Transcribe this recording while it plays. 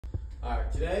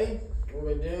Alright, today what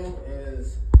we're going to do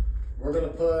is we're going to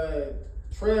put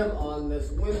trim on this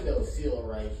window seal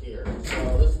right here.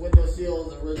 So this window seal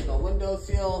is the original window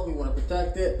seal. We want to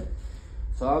protect it.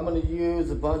 So I'm going to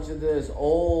use a bunch of this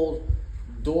old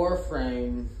door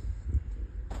frame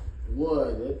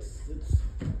wood. It's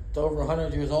over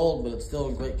 100 years old, but it's still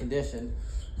in great condition.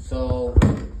 So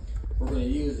we're going to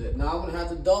use it. Now I'm going to have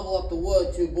to double up the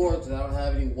wood, 2 boards, and I don't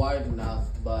have any wide enough,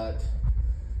 but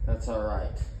that's all right.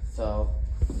 So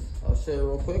I'll show you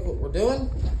real quick what we're doing.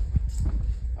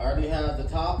 I already have the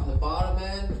top and the bottom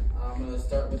end. I'm going to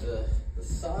start with the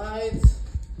sides.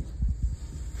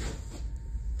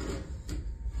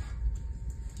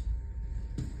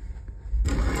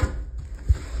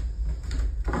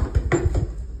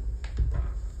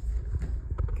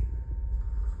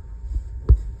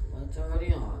 That's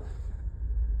already on.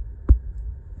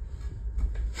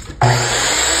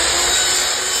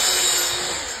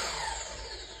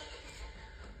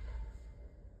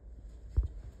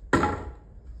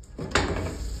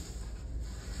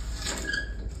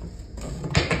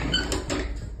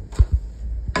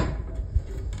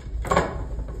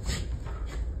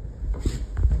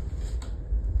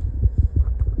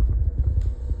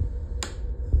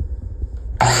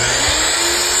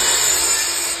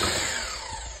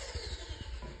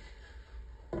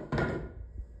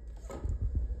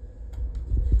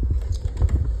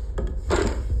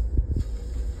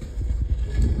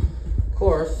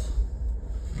 Course,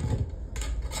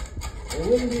 it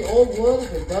wouldn't be old wood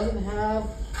if it doesn't have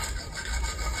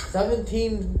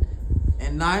 17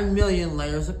 and 9 million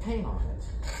layers of paint on it.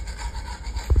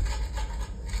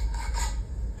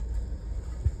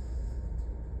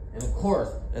 And of course,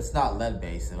 it's not lead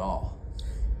based at all,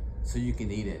 so you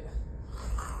can eat it.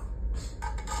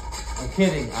 I'm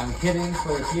kidding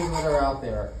for the people that are out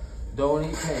there. Don't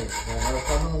eat paint. And if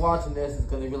someone watching this is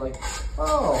going to be like,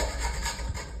 oh,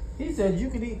 he said you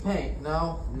can eat paint.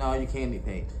 No, you can't eat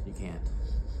paint. You can't.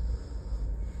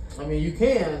 I mean, you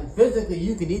can. Physically,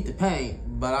 you can eat the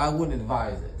paint, but I wouldn't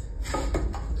advise it.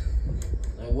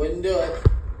 I wouldn't do it.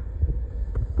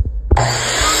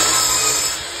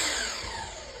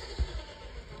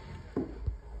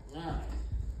 Alright.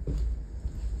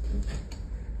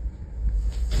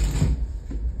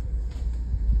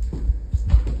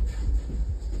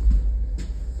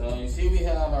 So you see we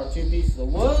have our 2 pieces of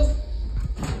wood.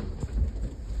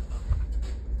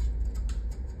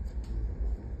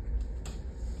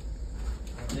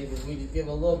 I think if we just give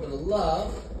a little bit of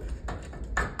love,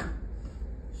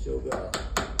 she'll go.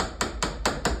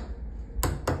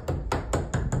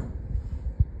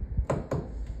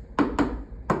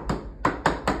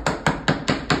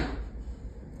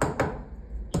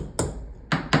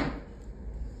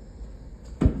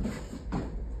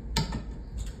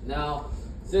 Now,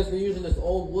 since we're using this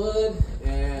old wood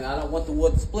and I don't want the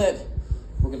wood split,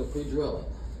 we're going to pre-drill it.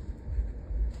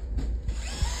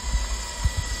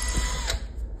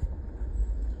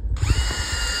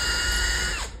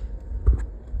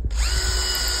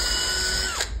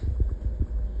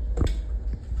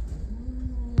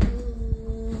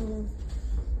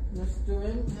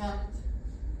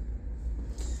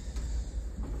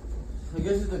 I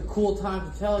guess it's a cool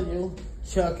time to tell you,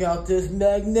 check out this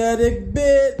magnetic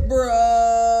bit,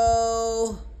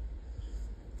 bro.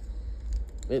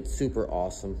 It's super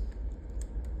awesome.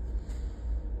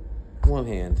 One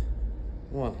hand.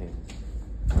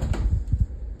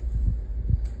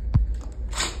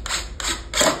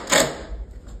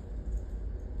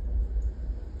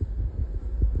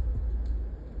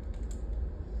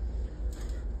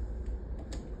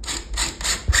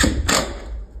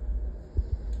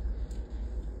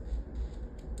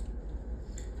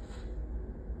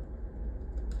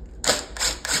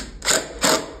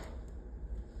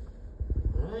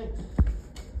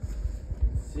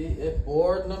 See if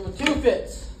board number 2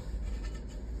 fits.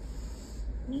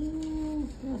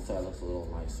 That side looks a little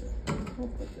nicer. We'll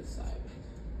put this side.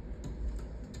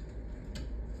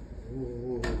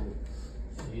 Ooh,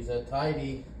 she's a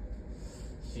tidy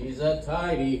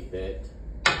fit.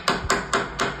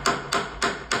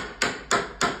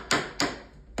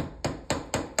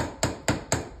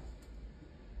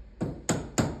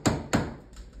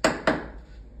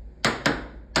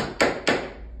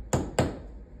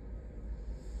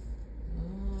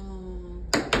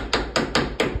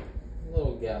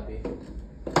 Gappy.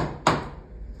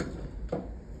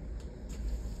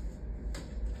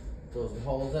 Throw some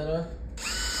holes in her.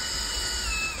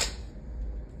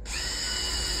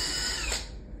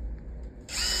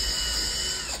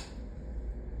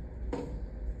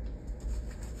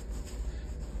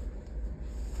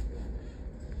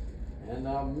 And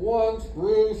I'm 1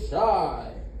 screw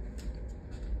shy.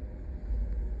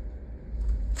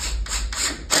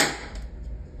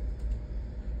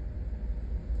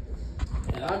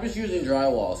 I'm just using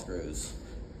drywall screws.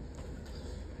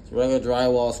 It's a regular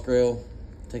drywall screw.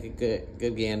 Take a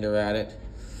good gander at it.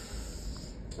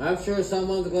 I'm sure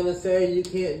someone's gonna say you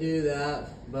can't do that,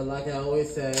 but like I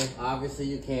always say, obviously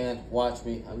you can. Watch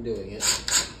me, I'm doing it.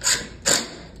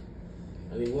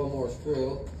 I need one more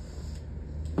screw.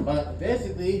 But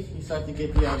basically, you start to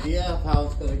get the idea of how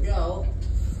it's gonna go.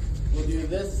 We'll do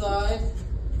this side,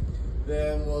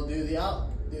 then we'll do the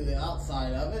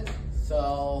outside of it.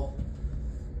 So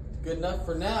good enough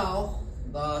for now.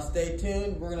 Stay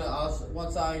tuned. We're gonna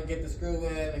once I get the screw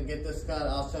in and get this cut,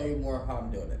 I'll show you more how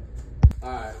I'm doing it.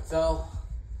 All right, so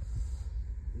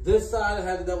this side I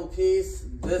have the double piece.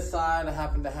 This side I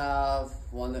happen to have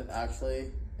one that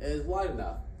actually is wide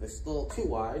enough. It's still too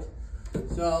wide,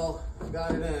 so I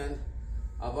got it in.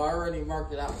 I've already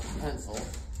marked it out with a pencil.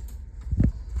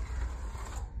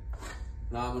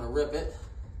 Now I'm gonna rip it,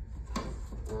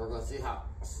 and we're gonna see how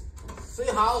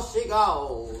she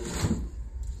goes.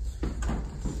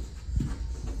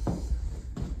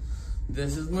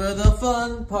 This is where the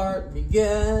fun part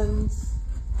begins,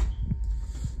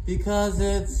 because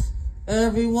it's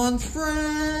everyone's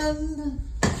friend.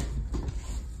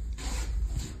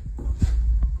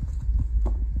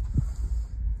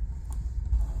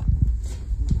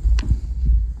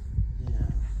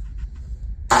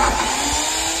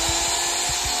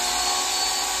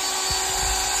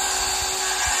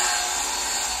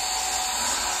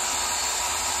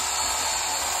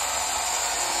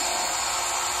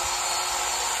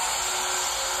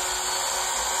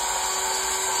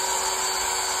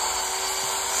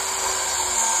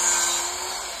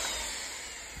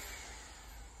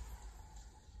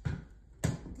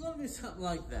 Something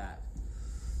like that.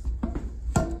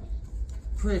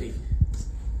 Pretty.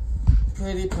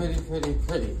 Pretty, pretty, pretty,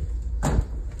 pretty.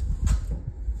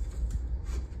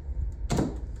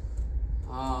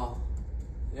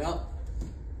 Yep.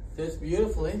 Fits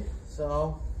beautifully.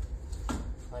 So,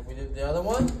 like we did the other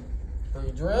one,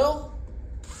 pretty drill.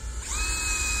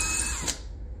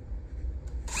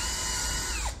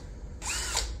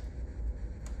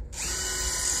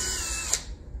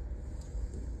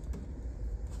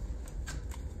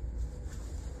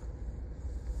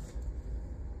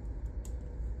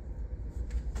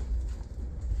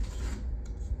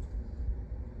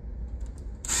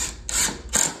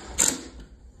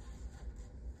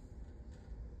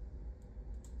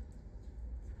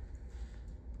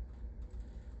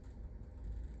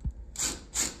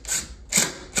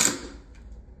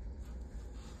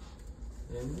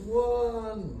 And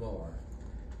one more.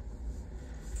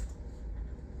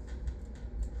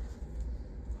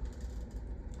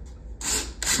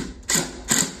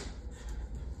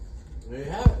 There you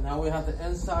have it. Now we have the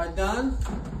inside done.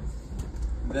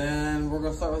 Then we're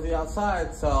going to start with the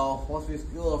outside. So once we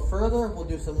go a little further, we'll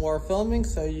do some more filming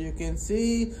so you can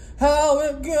see how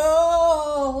it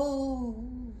goes.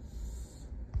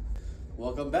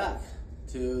 Welcome back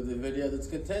to the video that's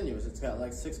continuous. It's got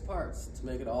like 6 parts to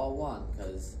make it all one,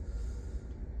 because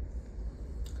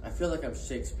I feel like I'm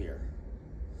Shakespeare.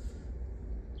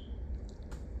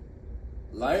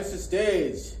 Life's a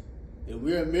stage, and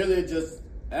we're merely just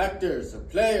actors or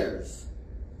players.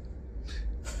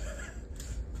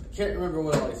 I can't remember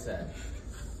what I said.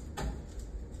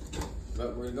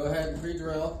 But we're gonna go ahead and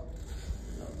pre-drill.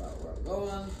 Know about where I'm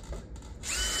going.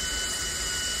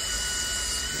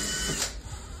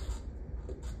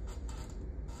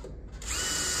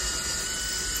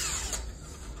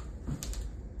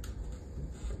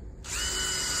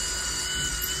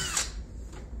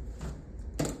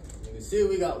 See,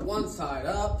 we got one side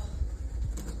up,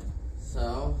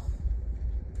 so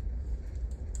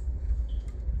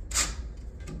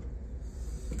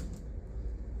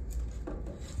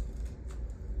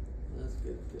let's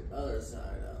get the other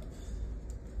side up.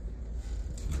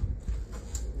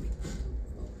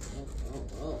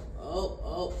 Oh.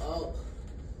 What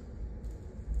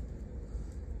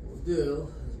we'll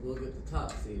do is we'll get the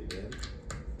top seated in.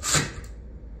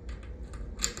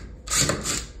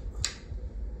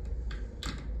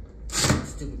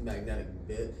 Stupid magnetic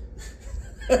bit.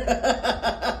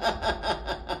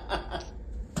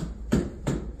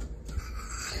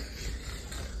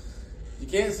 You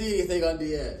can't see anything on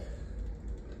the end.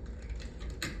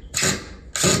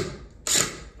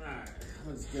 Alright,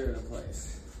 let's get it in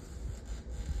place.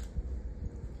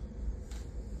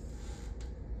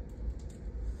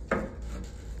 And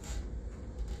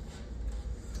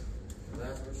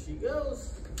that's where she goes.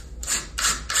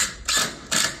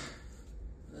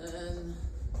 Then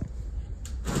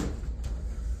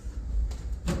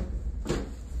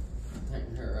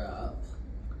tighten her up.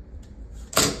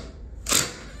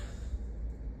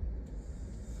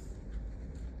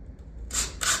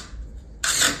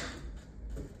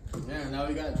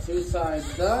 Alright, now we got two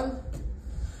sides done.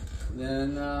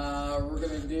 Then we're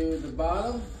gonna do the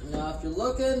bottom. Now if you're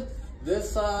looking,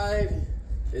 this side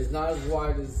is not as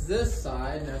wide as this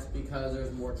side. That's because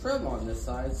there's more trim on this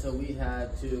side. So we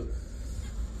had to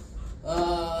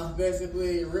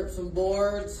basically rip some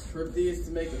boards, rip these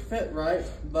to make it fit right.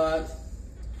 But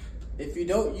if you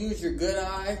don't use your good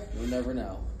eye, you'll never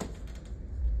know.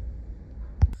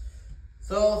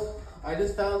 So I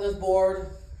just found this board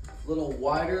a little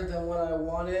wider than what I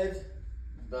wanted,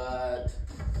 but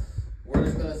we're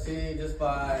just gonna see just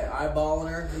by eyeballing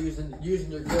her,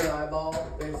 using your good eyeball,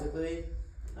 basically.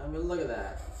 I mean, look at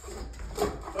that.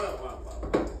 Wow.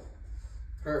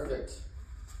 Perfect.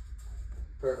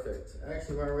 Perfect.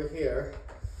 Actually, while we're here,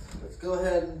 let's go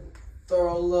ahead and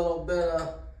throw a little bit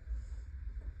of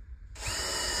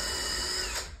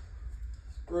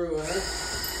screw in it.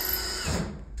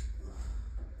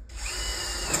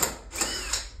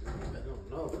 I don't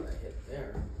know what I hit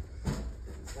there.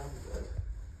 Didn't sound good.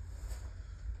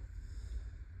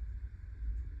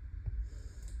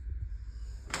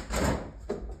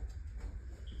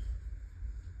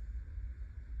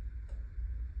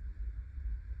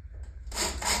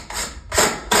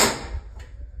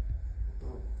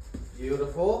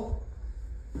 Beautiful.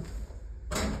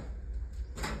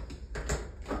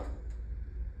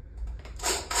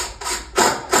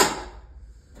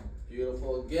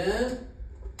 Beautiful again.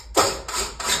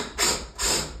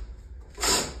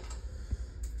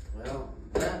 Well,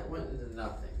 that went into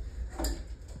nothing.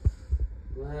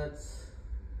 Let's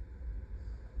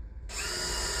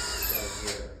go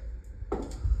here.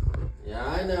 Yeah,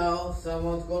 I know.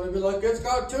 Someone's going to be like, it's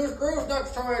got two screws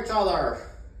next to each other.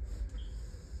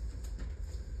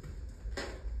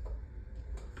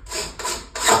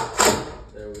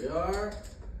 There we are.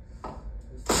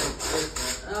 Let's take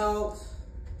this one out.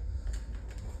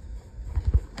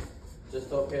 Just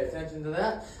don't pay attention to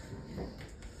that.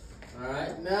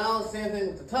 Alright, now same thing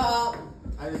with the top.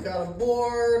 I just got a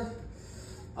board.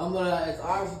 It's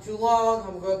obviously too long.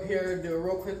 I'm gonna go up here and do a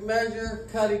real quick measure,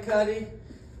 cutty,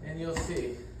 and you'll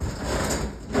see.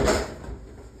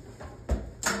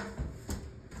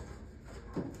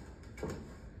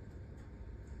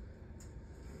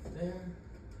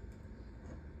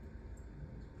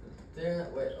 There,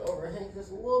 that way overhang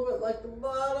just a little bit like the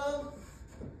bottom.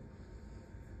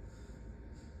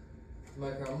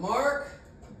 Make our mark.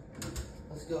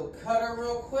 Let's go cut her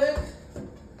real quick.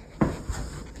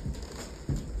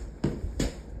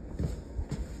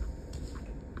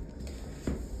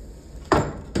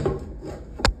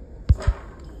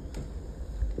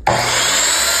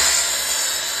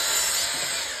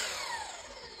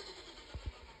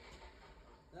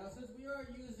 Now, since we are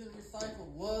using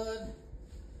recycled wood,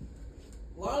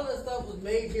 a lot of this stuff was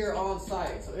made here on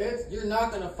site, so you're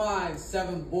not going to find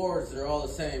 7 boards that are all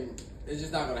the same. It's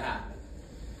just not going to happen.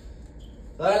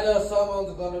 So I know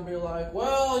someone's going to be like,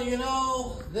 well, you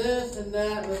know, this and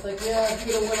that. And it's like, yeah, if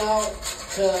you could have went out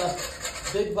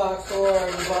to big box store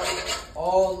and bought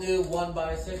all new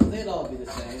 1x6, they'd all be the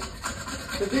same.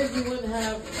 But then you wouldn't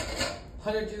have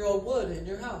 100-year-old wood in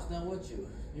your house, now would you?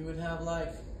 You would have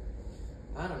like,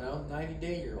 I don't know,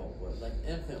 90-day-year-old wood, like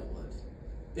infant wood.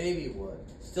 Baby wood,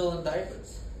 still in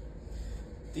diapers.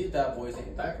 These bad boys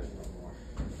ain't diapers no more.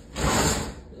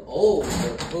 It's old,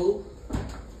 boo.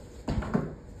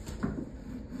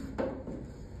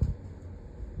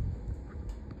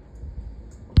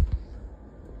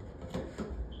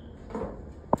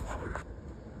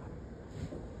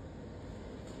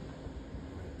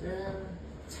 There,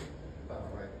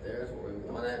 about right there is where we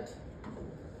want it.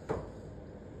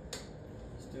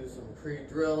 Let's do some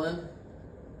pre-drilling.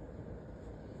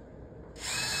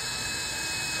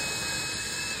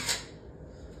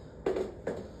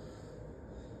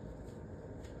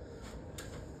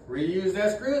 Reuse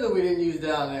that screw that we didn't use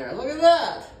down there. Look at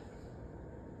that.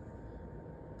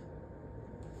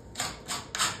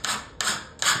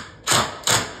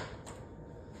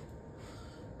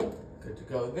 Good to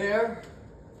go there.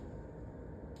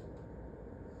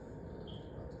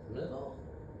 Middle.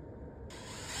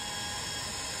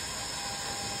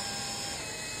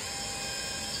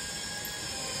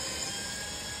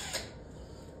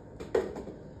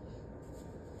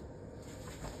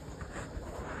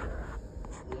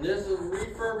 And this is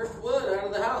refurbished wood out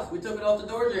of the house. We took it off the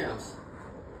door jambs.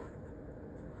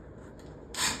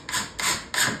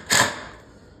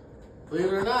 Believe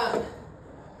it or not,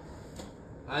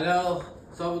 I know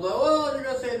some people go, well, you're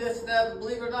gonna say this and that, but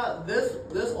believe it or not,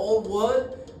 this old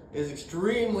wood is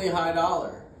extremely high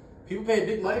dollar. People pay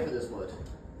big money for this wood.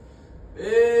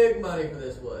 Big money for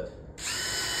this wood.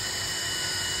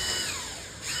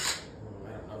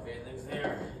 I don't know if anything's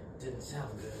there. It didn't sound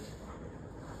good.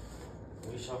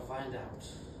 We shall find out.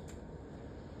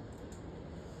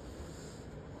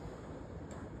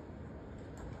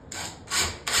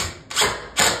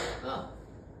 Oh.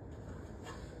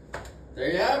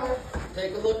 There you have it.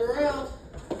 Take a look around.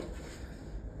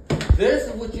 This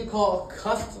is what you call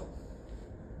custom.